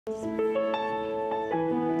Welcome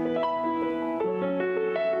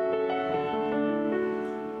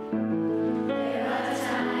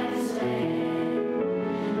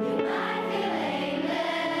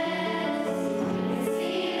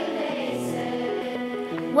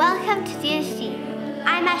to DSG.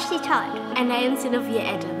 I'm Ashley Todd. And I am Sylvia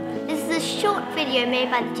Adam. This is a short video made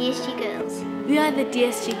by the DSG girls. We are the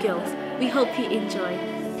DSG girls. We hope you enjoy.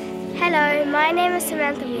 Hello, my name is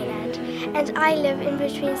Samantha Wieland and I live in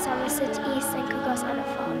between Somerset East and Kugos on a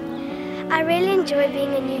farm. I really enjoy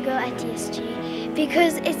being a new girl at DSG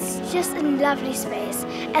because it's just a lovely space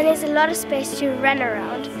and there's a lot of space to run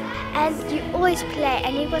around and you always play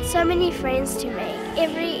and you've got so many friends to make.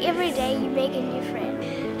 Every day you make a new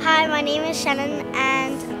friend. Hi, my name is Shannon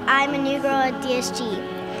and I'm a new girl at DSG.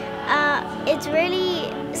 It's really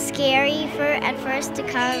scary at first to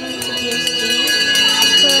come to DSG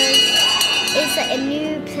because it's a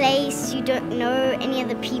new place, you don't know any of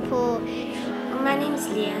the people. My name is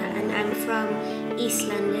Leah and I'm from East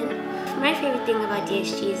London. My favorite thing about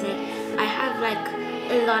DSG is that I have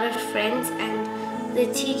a lot of friends and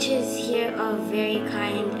the teachers here are very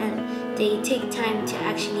kind and they take time to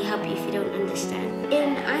actually help you if you don't understand.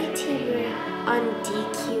 In IT we're on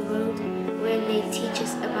DQ World where they teach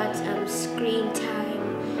us about screen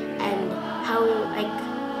time and how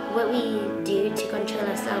what we do to control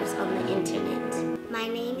ourselves on the internet. My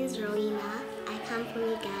name is Rowena. I come from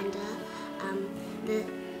Uganda. The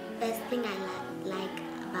best thing I like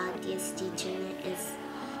about DSG Junior is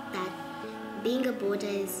that being a boarder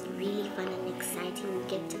is really fun and exciting. You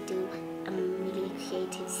get to do really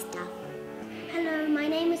creative stuff. Hello, my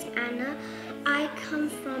name is Anna. I come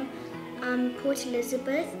from Port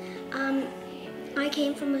Elizabeth. I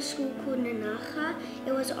came from a school called Nanaga.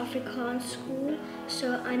 It was an Afrikaans school,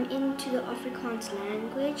 so I'm into the Afrikaans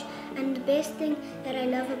language. And the best thing that I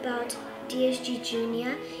love about DSG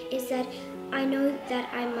Junior is that I know that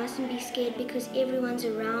I mustn't be scared because everyone's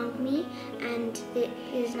around me and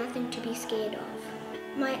there's nothing to be scared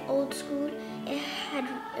of. My old school, it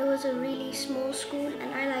was a really small school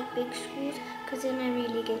and I like big schools because then I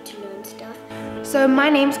really get to learn stuff. So my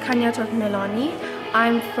name's Kanya Tokmelani.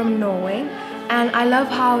 I'm from Norway and I love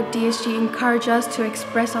how DSG encourages us to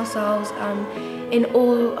express ourselves in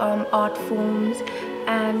all art forms,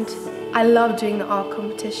 and I love doing the art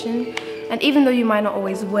competition. And even though you might not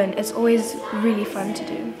always win, it's always really fun to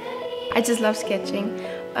do. I just love sketching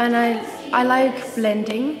and I like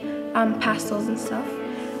blending pastels and stuff.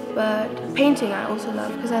 But painting I also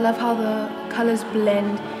love because I love how the colors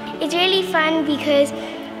blend. It's really fun because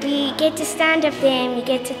we get to stand up there and we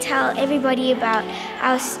get to tell everybody about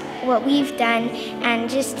what we've done and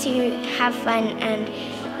just to have fun, and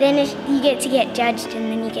then you get to get judged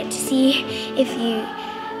and then you get to see if you...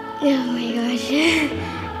 Oh my gosh.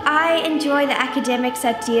 I enjoy the academics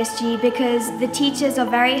at DSG because the teachers are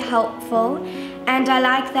very helpful, and I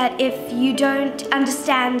like that if you don't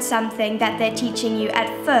understand something that they're teaching you at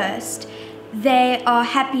first, they are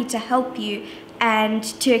happy to help you and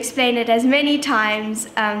to explain it as many times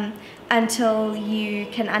until you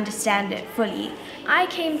can understand it fully. I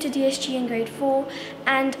came to DSG in grade 4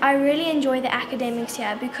 and I really enjoy the academics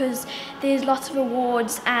here because there's lots of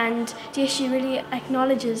awards and DSG really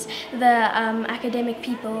acknowledges the academic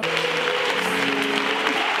people.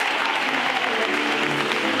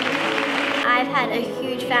 I've had a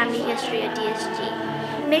huge family history at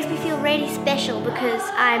DSG. It makes me feel really special because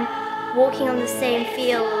I'm walking on the same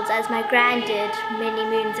fields as my gran did many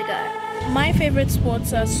moons ago. My favorite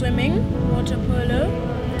sports are swimming, water polo,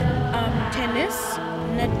 tennis,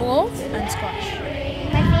 netball and squash.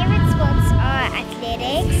 My favorite sports are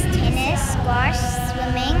athletics, tennis, squash,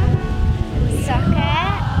 swimming, soccer,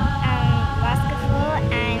 basketball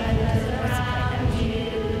and water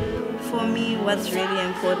polo. For me, what's really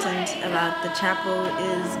important about the chapel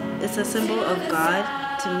is it's a symbol of God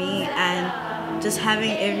to me, and just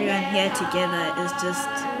having everyone here together is just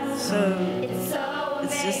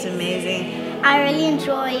it's just amazing. I really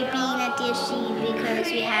enjoy being at DSG because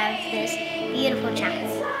we have this beautiful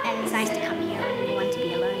chapel and it's nice to come here when we want to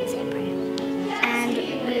be alone and say prayer.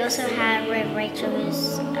 And we also have Rev Rachel,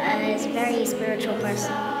 who's a very spiritual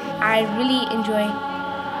person. I really enjoy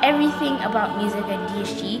everything about music at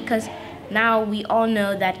DSG because now we all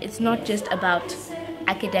know that it's not just about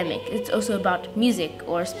academic, it's also about music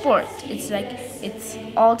or sport. It's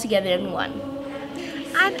all together in one.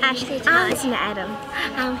 I'm Ashley Todd. I'm Tina Adam.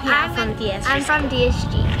 I'm from DSG. I'm from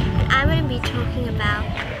DSG and I'm going to be talking about...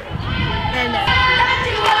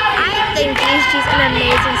 I think DSG is an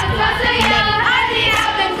amazing school for many reasons.